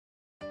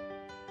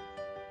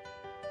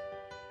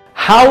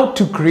how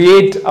to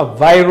create a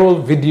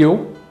viral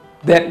video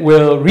that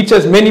will reach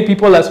as many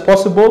people as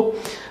possible.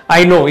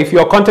 I know if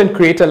you're a content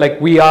creator like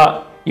we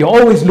are, you're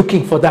always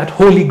looking for that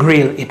holy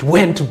grail. It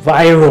went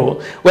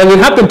viral. Well, it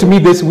happened to me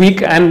this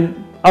week,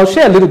 and I'll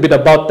share a little bit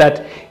about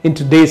that in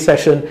today's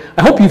session.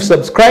 I hope you've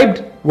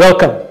subscribed.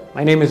 Welcome.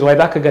 My name is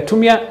Waithaka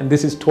Gatumia, and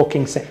this is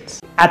Talking Sense.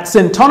 At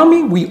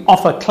Centonomy, we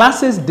offer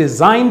classes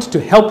designed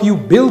to help you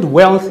build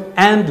wealth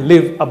and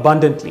live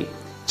abundantly.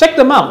 Check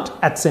them out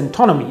at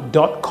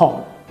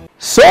centonomy.com.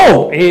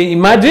 So,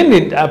 imagine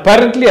it.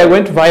 Apparently, I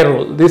went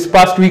viral. This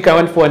past week, I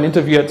went for an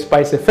interview at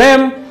Spice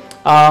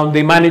FM.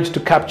 They managed to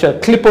capture a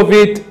clip of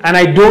it, and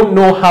I don't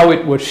know how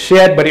it was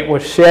shared, but it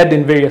was shared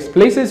in various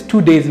places.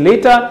 2 days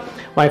later,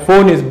 my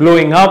phone is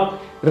blowing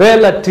up.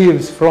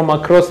 Relatives from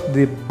across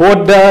the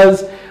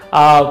borders,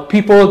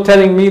 people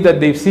telling me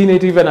that they've seen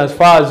it even as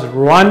far as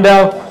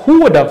Rwanda.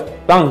 Who would have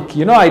thunk?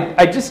 You know,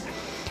 I just,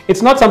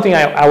 it's not something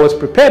I was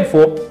prepared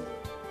for.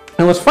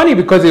 And it was funny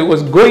because it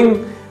was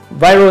going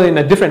viral in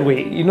a different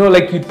way. You know,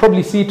 like you'd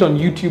probably see it on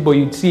YouTube or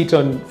you'd see it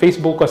on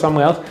Facebook or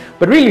somewhere else.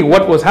 But really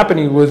what was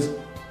happening was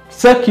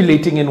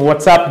circulating in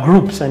WhatsApp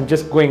groups and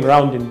just going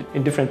around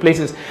in different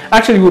places.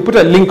 Actually, we'll put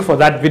a link for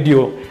that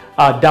video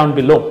down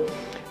below.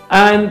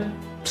 And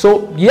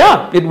so,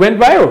 yeah, it went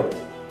viral.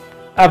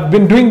 I've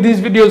been doing these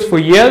videos for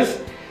years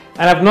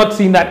and I've not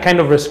seen that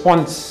kind of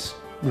response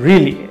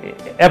really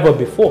ever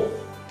before.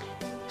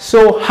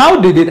 So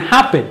how did it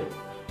happen?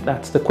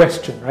 That's the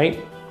question, right?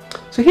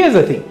 So here's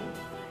the thing.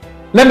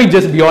 Let me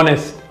just be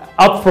honest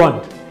up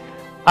front.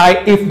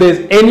 If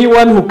there's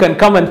anyone who can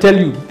come and tell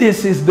you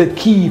this is the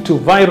key to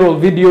viral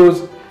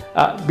videos,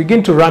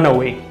 begin to run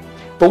away.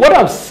 But what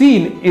I've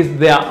seen is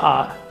there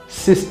are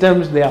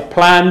systems, there are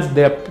plans,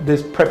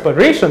 there's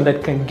preparation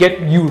that can get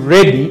you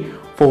ready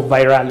for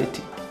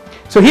virality.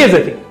 So here's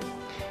the thing.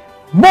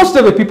 Most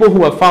of the people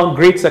who have found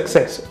great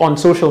success on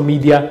social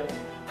media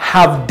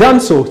have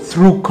done so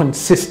through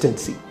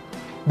consistency.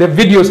 The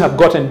videos have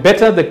gotten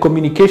better, the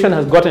communication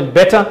has gotten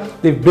better,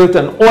 they've built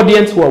an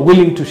audience who are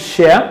willing to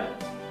share,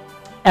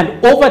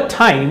 and over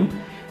time,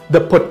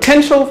 the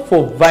potential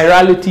for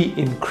virality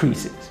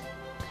increases.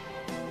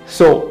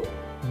 So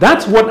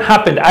that's what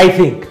happened, I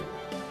think.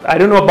 I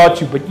don't know about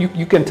you, but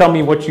you can tell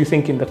me what you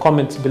think in the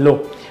comments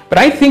below. But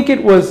I think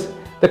it was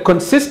the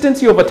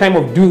consistency over time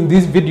of doing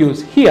these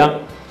videos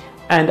here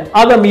and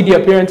other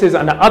media appearances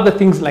and other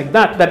things like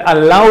that that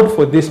allowed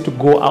for this to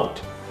go out.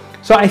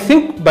 So I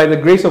think by the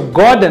grace of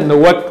God and the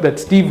work that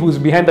Steve, who's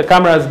behind the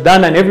camera, has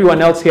done, and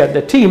everyone else here at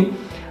the team,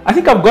 I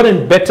think I've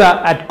gotten better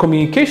at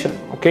communication.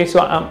 Okay, so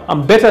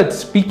I'm better at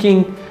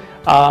speaking,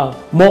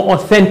 more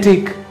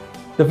authentic.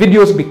 The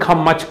videos become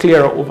much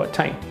clearer over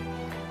time.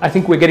 I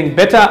think we're getting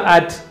better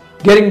at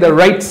getting the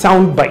right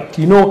sound bite,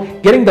 you know,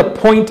 getting the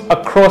point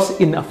across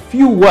in a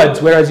few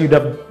words, whereas you'd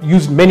have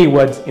used many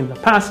words in the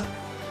past.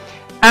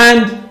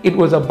 And it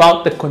was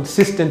about the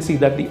consistency,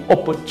 that the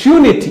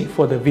opportunity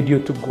for the video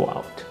to go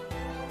out.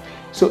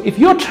 So if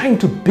you're trying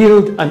to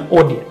build an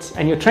audience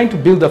and you're trying to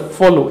build a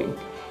following,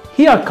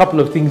 here are a couple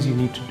of things you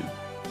need to do.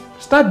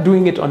 Start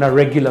doing it on a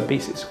regular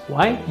basis.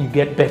 Why? You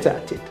get better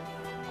at it.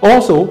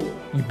 Also,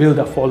 you build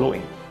a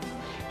following.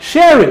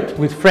 Share it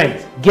with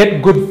friends.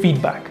 Get good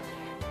feedback.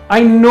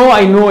 I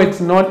know it's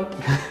not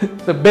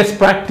the best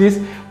practice,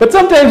 but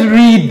sometimes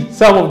read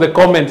some of the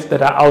comments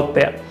that are out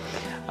there.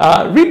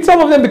 Read some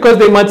of them because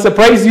they might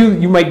surprise you.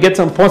 You might get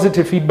some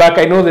positive feedback.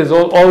 I know there's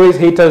always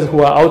haters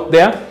who are out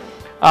there.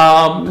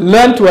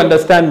 Learn to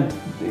understand.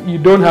 You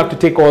don't have to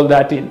take all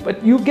that in,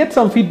 but you get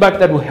some feedback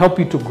that will help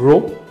you to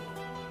grow,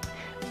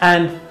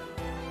 and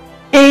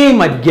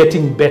aim at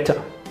getting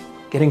better,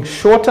 getting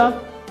shorter,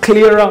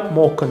 clearer,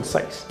 more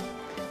concise.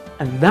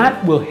 And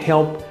that will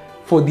help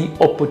for the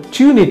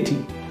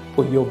opportunity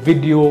for your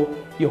video,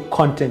 your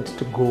content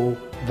to go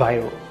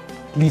viral.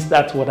 At least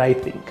that's what I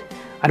think.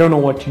 I don't know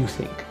what you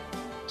think.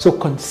 So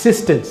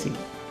consistency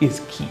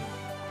is key.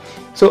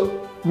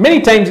 So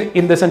many times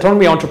in the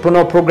Centonomy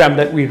Entrepreneur Program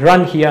that we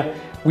run here,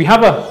 we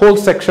have a whole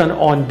section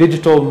on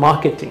digital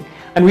marketing.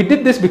 And we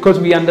did this because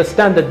we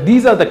understand that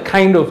these are the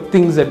kind of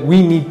things that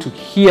we need to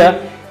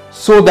hear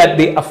so that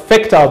they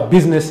affect our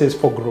businesses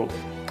for growth.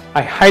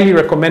 I highly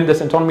recommend the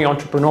Centonomy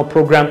Entrepreneur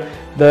Program.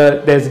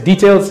 There's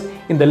details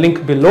in the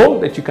link below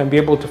that you can be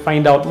able to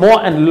find out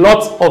more, and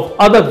lots of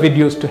other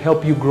videos to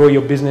help you grow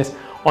your business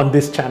on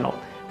this channel.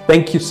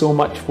 Thank you so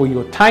much for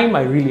your time.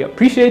 I really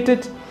appreciate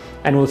it.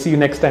 And we'll see you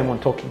next time on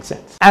Talking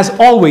Sense. As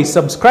always,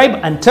 subscribe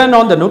and turn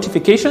on the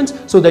notifications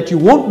so that you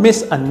won't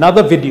miss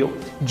another video.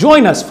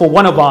 Join us for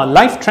one of our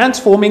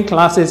life-transforming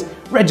classes.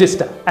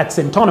 Register at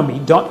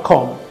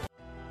centonomy.com.